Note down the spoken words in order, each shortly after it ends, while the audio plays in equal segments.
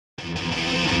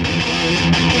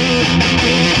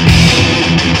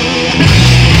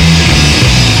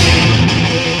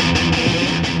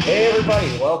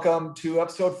welcome to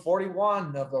episode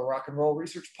 41 of the Rock and Roll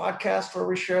Research Podcast, where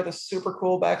we share the super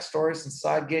cool backstories and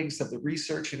side gigs of the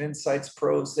research and insights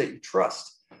pros that you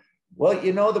trust. Well,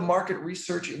 you know, the market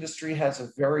research industry has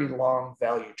a very long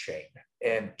value chain.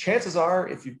 And chances are,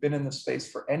 if you've been in the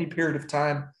space for any period of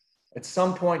time, at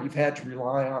some point you've had to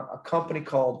rely on a company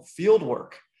called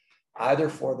Fieldwork, either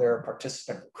for their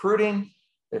participant recruiting,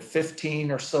 their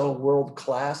 15 or so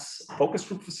world-class focus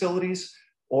group facilities,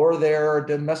 or their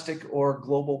domestic or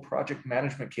global project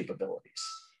management capabilities.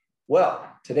 Well,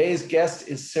 today's guest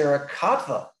is Sarah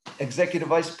Kotva, Executive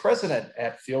Vice President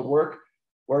at Fieldwork,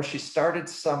 where she started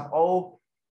some,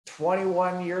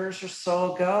 21 years or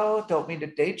so ago. Don't mean to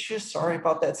date you, sorry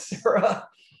about that, Sarah.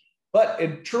 But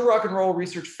in true rock and roll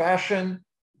research fashion,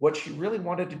 what she really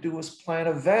wanted to do was plan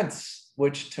events,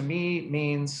 which to me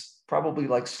means probably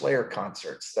like Slayer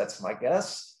concerts. That's my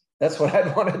guess. That's what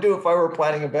I'd want to do if I were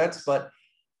planning events. But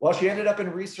while she ended up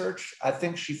in research, I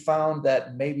think she found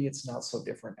that maybe it's not so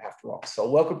different after all. So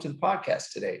welcome to the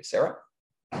podcast today, Sarah.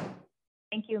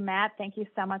 Thank you, Matt. Thank you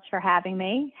so much for having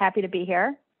me. Happy to be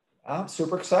here. I'm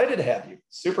super excited to have you.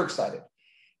 Super excited.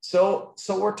 So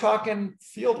we're talking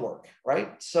Fieldwork,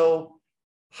 right? So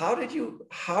how did you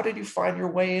find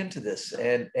your way into this,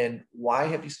 and why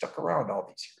have you stuck around all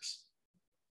these years?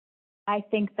 I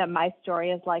think that my story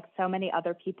is like so many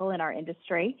other people in our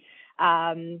industry.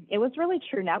 It was really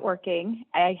true networking.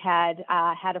 I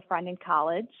had a friend in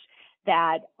college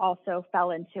that also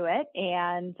fell into it,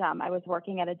 and I was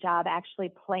working at a job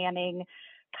actually planning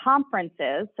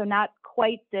conferences. So not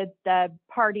quite the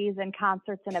parties and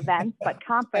concerts and events, but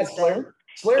conferences.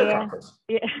 Slayer conference.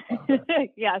 Yeah,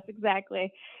 yes,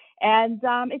 exactly. And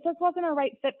it just wasn't a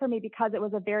right fit for me because it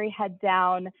was a very head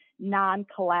down,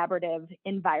 non-collaborative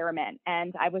environment.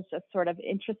 And I was just sort of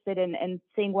interested in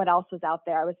seeing what else was out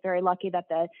there. I was very lucky that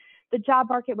the job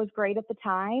market was great at the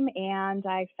time. And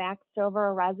I faxed over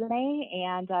a resume,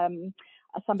 and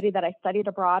somebody that I studied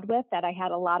abroad with that I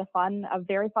had a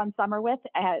very fun summer with,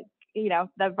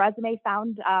 the resume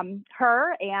found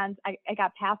her, and I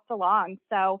got passed along.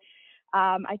 So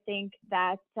I think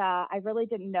that I really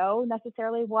didn't know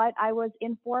necessarily what I was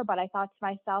in for, but I thought to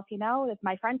myself, if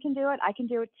my friend can do it, I can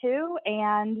do it too.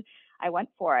 And I went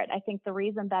for it. I think the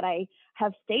reason that I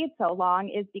have stayed so long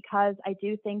is because I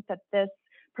do think that this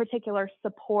particular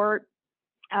support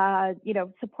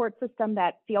system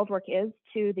that Fieldwork is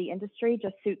to the industry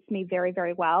just suits me very,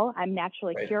 very well. I'm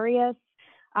naturally curious.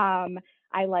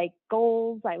 I like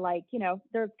goals. I like,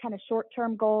 there's kind of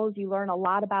short-term goals. You learn a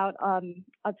lot about,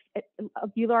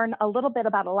 you learn a little bit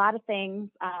about a lot of things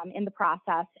in the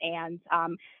process. And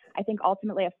I think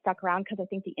ultimately I've stuck around because I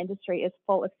think the industry is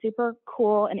full of super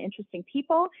cool and interesting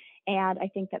people. And I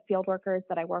think that field workers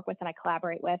that I work with and I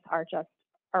collaborate with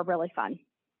are really fun.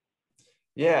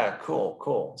 Yeah,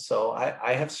 cool. So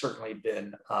I have certainly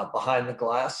been behind the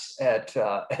glass at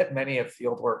many of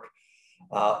Fieldwork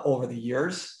over the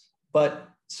years. But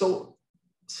so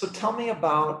tell me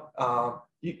about,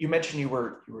 you mentioned you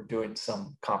were doing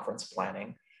some conference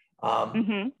planning.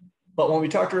 But when we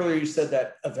talked earlier, you said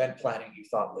that event planning you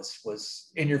thought was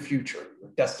in your future, you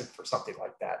were destined for something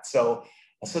like that. So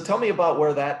tell me about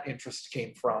where that interest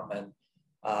came from, and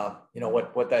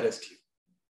what that is to you.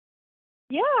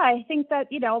 Yeah, I think that,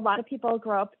 a lot of people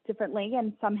grow up differently,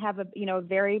 and some have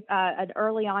very an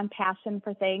early on passion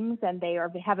for things, and they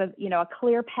have a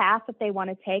clear path that they want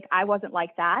to take. I wasn't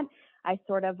like that. I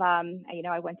sort of,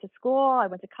 I went to school, I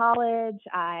went to college,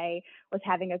 I was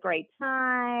having a great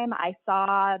time. I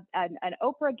saw an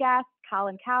Oprah guest,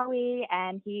 Colin Cowie,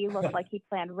 and he looked like he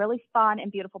planned really fun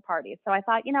and beautiful parties. So I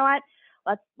thought, you know what?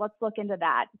 Let's look into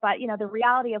that. But the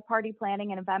reality of party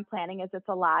planning and event planning is it's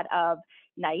a lot of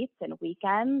nights and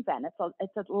weekends, and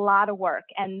it's a lot of work.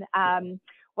 And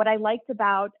what I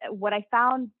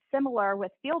found similar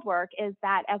with Fieldwork is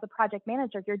that as a project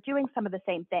manager, you're doing some of the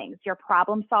same things. You're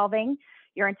problem solving,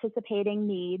 you're anticipating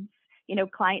needs,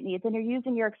 client needs, and you're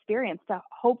using your experience to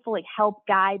hopefully help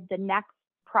guide the next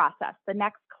process, the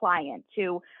next client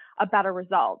to a better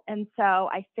result. And so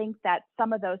I think that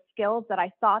some of those skills that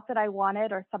I thought that I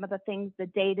wanted, or some of the things, the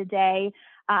day-to-day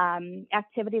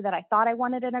activity that I thought I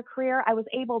wanted in a career, I was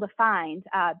able to find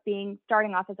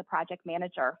starting off as a project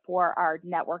manager for our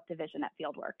network division at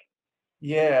Fieldwork.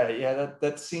 Yeah,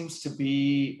 that seems to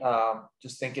be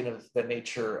just thinking of the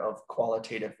nature of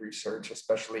qualitative research,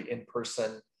 especially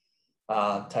in-person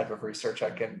type of research. I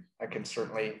can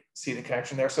certainly see the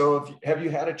connection there. So have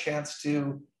you had a chance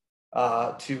to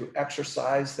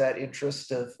exercise that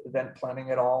interest of event planning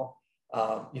at all,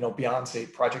 beyond, say,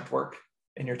 project work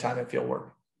in your time at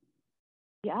Fieldwork?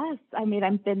 Yes, I mean,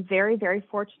 I've been very, very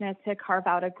fortunate to carve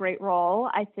out a great role.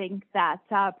 I think that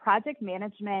project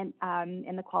management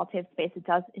in the qualitative space,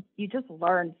 you just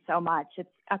learn so much. It's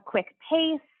a quick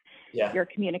pace. Yeah, Your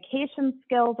communication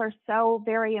skills are so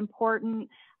very important.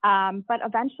 But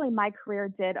eventually, my career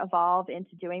did evolve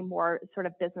into doing more sort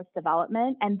of business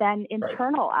development and then right.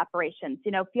 internal operations.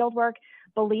 Fieldwork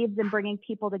believes in bringing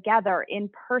people together in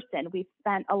person. We've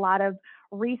spent a lot of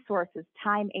resources,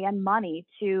 time, and money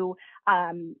to,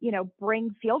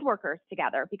 bring field workers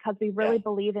together because we Yeah. really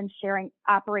believe in sharing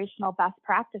operational best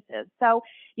practices. So,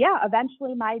 yeah,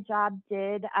 eventually my job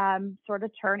did sort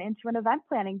of turn into an event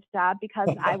planning job because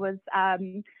I was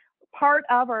part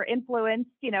of or influenced,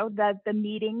 the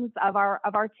meetings of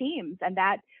our teams. And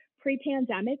that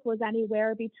pre-pandemic was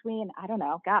anywhere between, I don't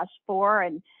know, gosh, 4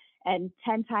 and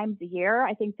 10 times a year.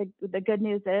 I think the good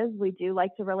news is we do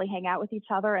like to really hang out with each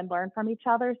other and learn from each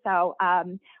other. So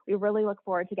we really look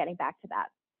forward to getting back to that.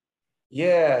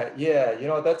 Yeah,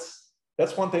 yeah.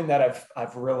 That's one thing that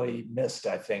I've really missed,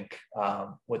 I think,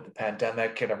 with the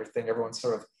pandemic and everything. Everyone's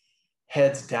sort of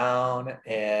heads down,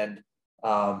 and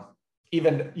um,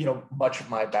 even much of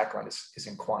my background is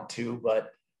in quant too,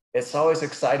 but it's always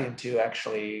exciting to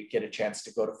actually get a chance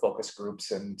to go to focus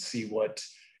groups and see what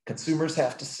consumers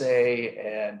have to say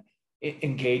and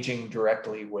engaging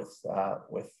directly with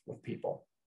people.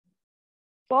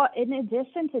 Well, in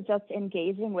addition to just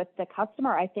engaging with the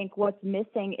customer, I think what's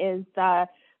missing is the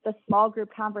small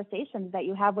group conversations that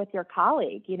you have with your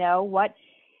colleague. What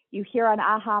you hear an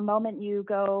aha moment, you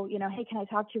go, hey, can I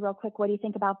talk to you real quick? What do you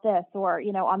think about this? Or,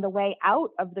 on the way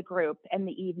out of the group in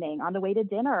the evening, on the way to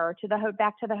dinner or to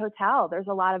back to the hotel, there's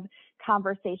a lot of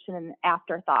conversation and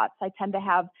afterthoughts. I tend to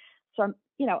have some,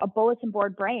 a bulletin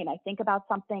board brain. I think about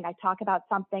something, I talk about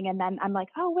something, and then I'm like,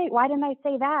 oh, wait, why didn't I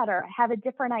say that? Or have a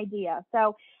different idea.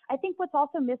 So I think what's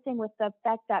also missing with the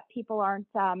fact that people aren't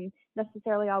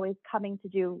necessarily always coming to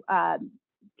do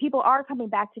people are coming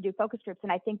back to do focus groups,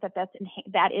 and I think that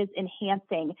that is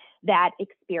enhancing that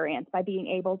experience by being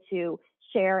able to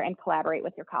share and collaborate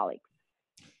with your colleagues.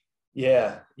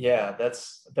 Yeah, yeah,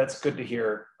 that's good to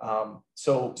hear.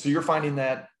 So you're finding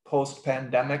that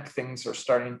post-pandemic things are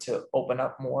starting to open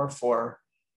up more for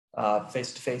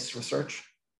face-to-face research?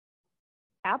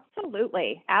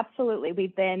 Absolutely, absolutely.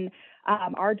 We've been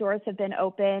our doors have been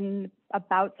open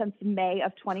about since May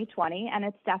of 2020, and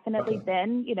it's definitely Okay.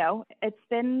 been, it's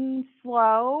been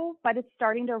slow, but it's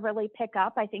starting to really pick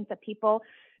up. I think that people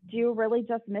do really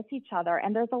just miss each other,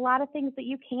 and there's a lot of things that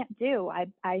you can't do.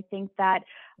 I think that,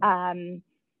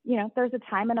 there's a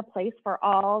time and a place for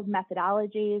all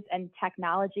methodologies and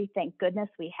technology. Thank goodness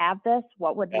we have this.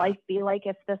 What would Yeah. life be like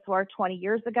if this were 20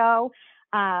 years ago?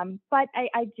 But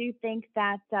I do think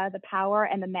that the power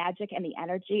and the magic and the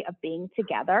energy of being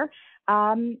together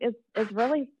is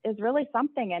really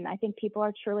something, and I think people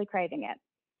are truly craving it.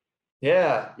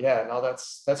 Yeah, yeah. No,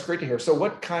 that's great to hear. So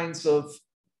what kinds of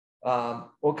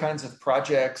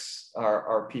projects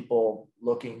are people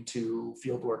looking to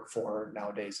field work for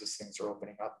nowadays as things are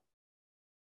opening up?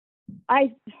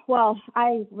 I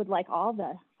would like all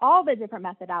the different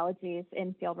methodologies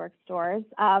in fieldwork stores,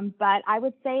 but I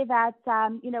would say that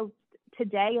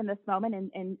today in this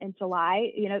moment in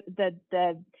July,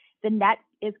 the net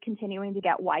is continuing to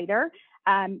get wider.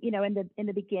 In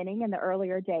the beginning, in the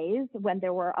earlier days when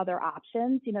there were other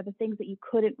options, the things that you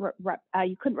couldn't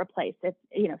replace. It's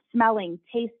smelling,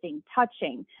 tasting,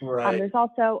 touching. Right. There's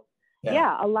also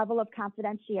Yeah. a level of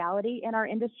confidentiality in our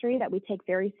industry that we take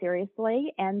very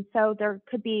seriously. And so there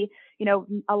could be,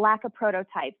 a lack of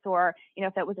prototypes or,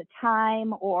 if it was a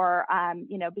time or,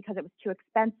 because it was too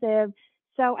expensive.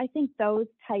 So I think those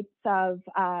types of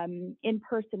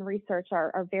in-person research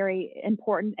are very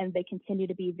important, and they continue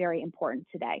to be very important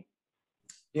today.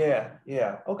 Yeah,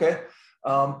 yeah. Okay.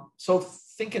 So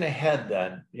thinking ahead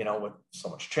then, with so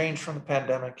much change from the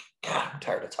pandemic, God, I'm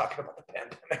tired of talking about the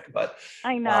pandemic, but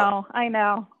I um, know, I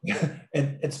know.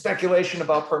 and speculation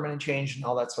about permanent change and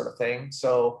all that sort of thing.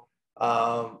 So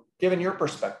given your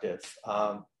perspective,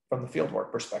 from the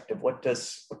fieldwork perspective, what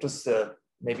does the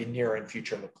maybe near and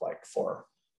future look like for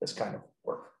this kind of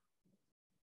work?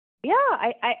 Yeah,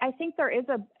 I think there is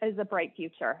a bright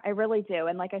future. I really do.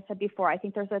 And like I said before, I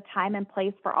think there's a time and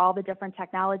place for all the different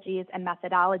technologies and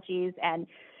methodologies, and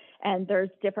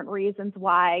there's different reasons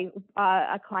why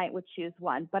a client would choose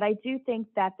one. But I do think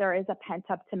that there is a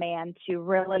pent-up demand to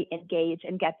really engage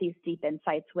and get these deep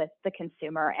insights with the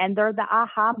consumer. And they're the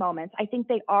aha moments. I think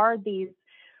they are these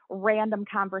random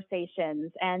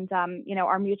conversations. And,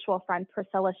 our mutual friend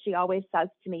Priscilla, she always says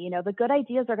to me, the good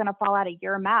ideas are going to fall out of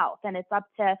your mouth, and it's up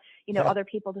to, Yeah. other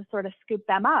people to sort of scoop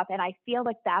them up. And I feel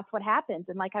like that's what happens.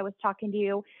 And like I was talking to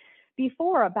you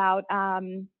before about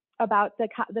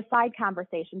the side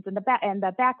conversations and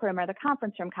the back room or the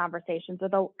conference room conversations or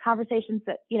the conversations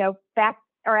that, back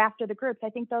or after the groups. I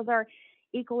think those are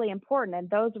equally important, and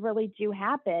those really do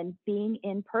happen being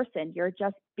in person. You're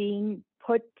just being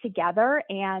put together,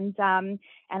 and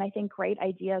I think great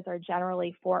ideas are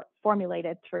generally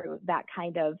formulated through that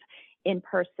kind of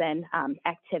in-person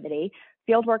activity.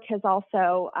 Fieldwork has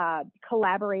also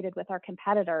collaborated with our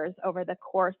competitors over the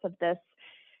course of this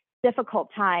difficult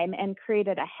time and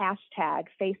created a hashtag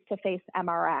face-to-face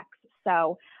MRX.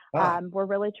 So we're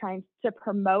really trying to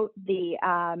promote the,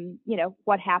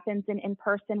 what happens in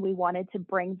person. We wanted to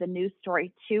bring the news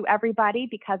story to everybody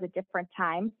because at different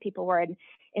times people were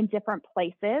in different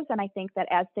places. And I think that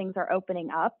as things are opening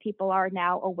up, people are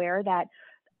now aware that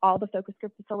all the focus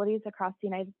group facilities across the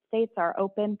United States are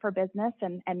open for business,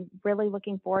 and really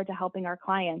looking forward to helping our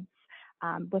clients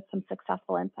with some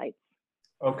successful insights.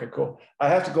 Okay, cool. I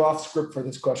have to go off script for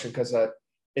this question because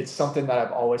it's something that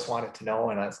I've always wanted to know,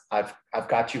 and I've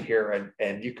got you here,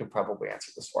 and you can probably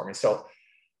answer this for me. So,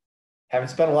 having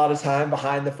spent a lot of time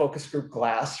behind the focus group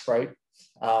glass, right?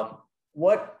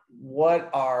 What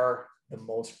are the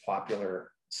most popular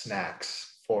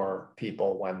snacks for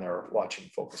people when they're watching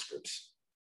focus groups?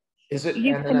 Is it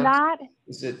you M&Ms? Cannot?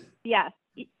 Is it? Yes.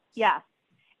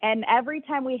 And every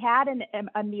time we had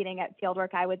a meeting at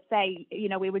Fieldwork, I would say,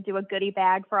 we would do a goodie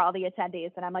bag for all the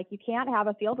attendees. And I'm like, you can't have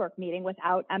a Fieldwork meeting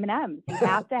without M&Ms. You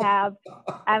have to have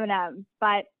M&Ms.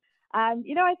 But,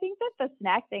 I think that the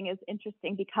snack thing is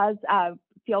interesting because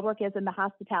Fieldwork is in the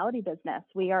hospitality business.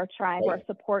 We're a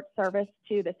support service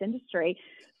to this industry.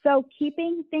 So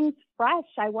keeping things fresh,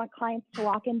 I want clients to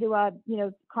walk into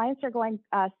clients are going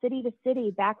city to city,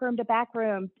 back room to back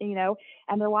room, and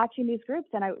they're watching these groups.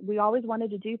 And we always wanted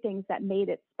to do things that made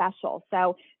it special.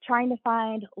 So trying to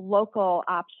find local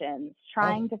options,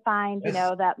 trying to find,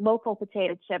 that local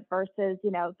potato chip versus,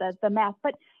 the mass.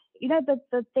 But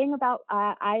the thing about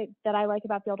that I like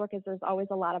about Fieldwork is there's always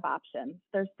a lot of options.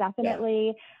 There's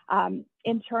definitely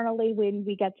internally when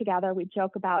we get together, we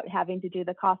joke about having to do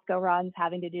the Costco runs,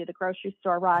 having to do the grocery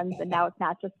store runs, and now it's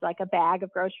not just like a bag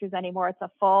of groceries anymore. It's a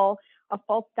full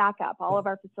stock up. All of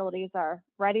our facilities are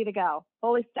ready to go,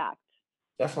 fully stocked.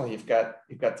 Definitely, you've got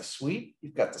the sweet,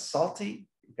 you've got the salty,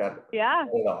 you've got it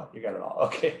all. You got it all.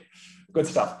 Okay, good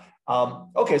stuff.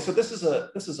 Okay, so this is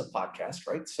a podcast,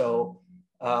 right? So.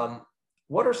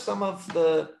 What are some of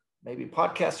the maybe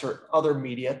podcasts or other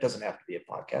media? It doesn't have to be a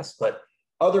podcast, but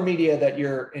other media that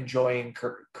you're enjoying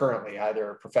currently,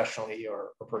 either professionally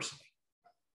or personally?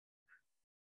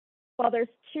 Well, there's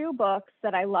two books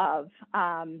that I love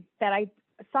that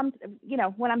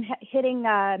when I'm hitting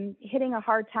a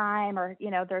hard time or,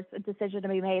 there's a decision to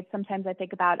be made, sometimes I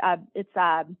think about it's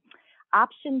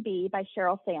Option B by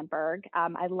Sheryl Sandberg.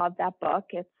 I love that book.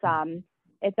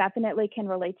 It definitely can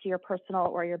relate to your personal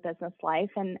or your business life.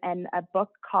 And a book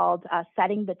called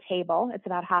Setting the Table. It's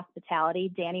about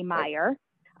hospitality. Danny Meyer.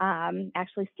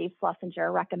 Actually, Steve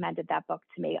Schlesinger recommended that book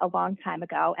to me a long time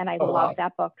ago. And I love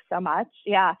that book so much.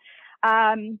 Yeah.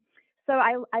 So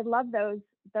I love those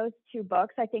two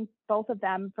books. I think both of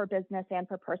them for business and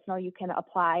for personal, you can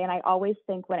apply. And I always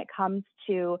think when it comes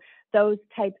to those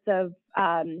types of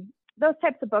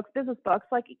books, business books,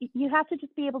 like you have to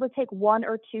just be able to take one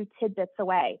or two tidbits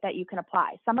away that you can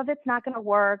apply. Some of it's not going to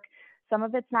work. Some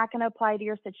of it's not going to apply to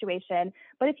your situation.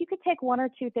 But if you could take one or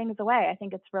two things away, I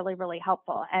think it's really, really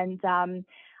helpful. And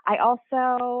I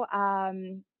also,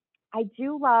 I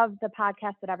do love the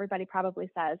podcast that everybody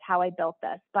probably says, How I Built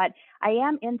This, but I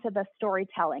am into the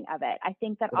storytelling of it. I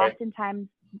think that oftentimes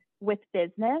with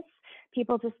business,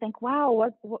 people just think,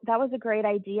 wow, that was a great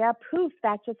idea. Poof,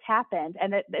 that just happened.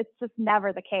 And it's just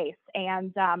never the case.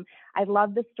 And I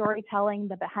love the storytelling,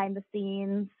 the behind the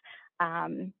scenes.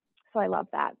 So I love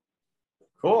that.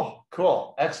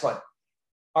 Cool. Excellent.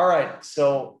 All right.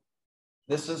 So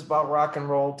this is about rock and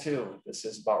roll too.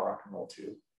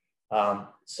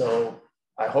 So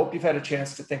I hope you've had a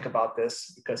chance to think about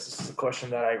this because this is a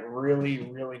question that I really,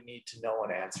 really need to know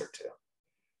an answer to.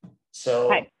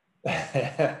 So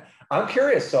I'm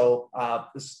curious. So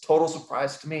this is a total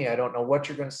surprise to me. I don't know what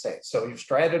you're going to say. So you're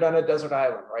stranded on a desert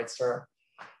island, right, sir?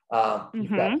 You've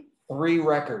got three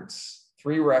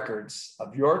records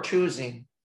of your choosing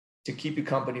to keep you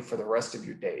company for the rest of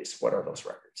your days. What are those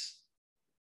records?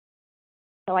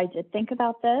 So I did think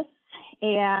about this,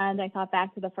 and I thought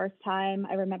back to the first time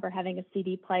I remember having a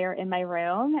CD player in my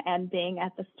room and being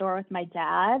at the store with my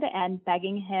dad and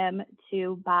begging him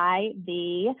to buy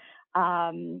the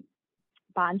Bon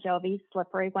Jovi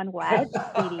Slippery When Wet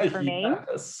CD for me.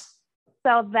 Yes.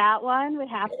 So that one would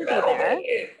have to be there.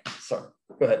 Sorry.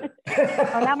 Good.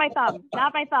 Oh, not my thumb.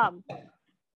 Not my thumb.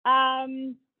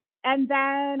 And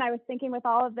then I was thinking with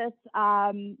all of this,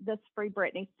 this free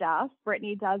Brittany stuff,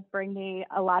 Brittany does bring me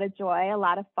a lot of joy, a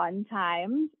lot of fun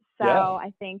times. So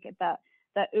I think the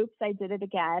oops, I did it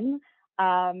again.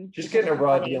 She's getting a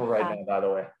raw deal right now, by the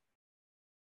way.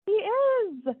 She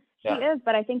is. She is,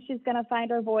 but I think she's going to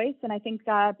find her voice, and I think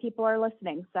people are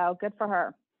listening. So good for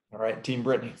her. All right, Team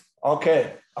Brittany.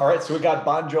 Okay. All right. So we got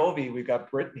Bon Jovi. We got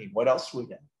Brittany. What else we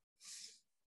got?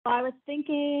 I was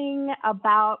thinking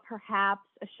about perhaps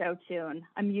a show tune,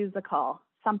 a musical,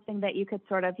 something that you could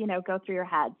sort of, go through your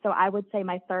head. So I would say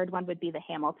my third one would be the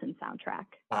Hamilton soundtrack.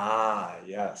 Ah,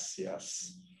 yes.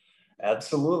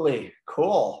 Absolutely.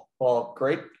 Cool. Well,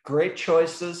 great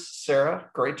choices,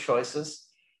 Sarah. Great choices.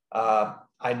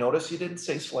 I noticed you didn't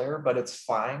say Slayer, but it's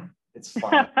fine. It's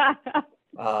fine.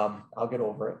 I'll get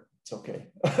over it. It's okay.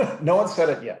 No one said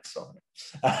it yet. So,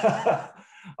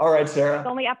 all right, Sarah. It's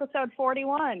only episode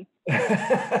 41.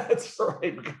 That's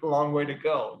right. We got a long way to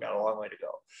go.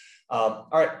 All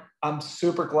right. I'm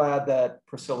super glad that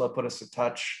Priscilla put us in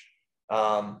touch.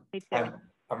 Me too.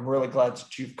 I'm really glad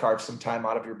that you've carved some time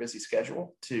out of your busy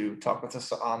schedule to talk with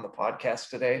us on the podcast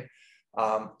today.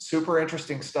 Super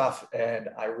interesting stuff. And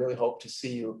I really hope to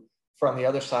see you from the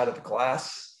other side of the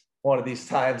glass one of these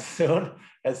times soon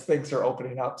as things are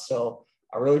opening up. So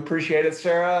I really appreciate it,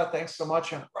 Sarah. Thanks so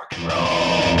much. And rock and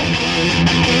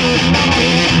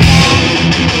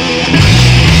roll.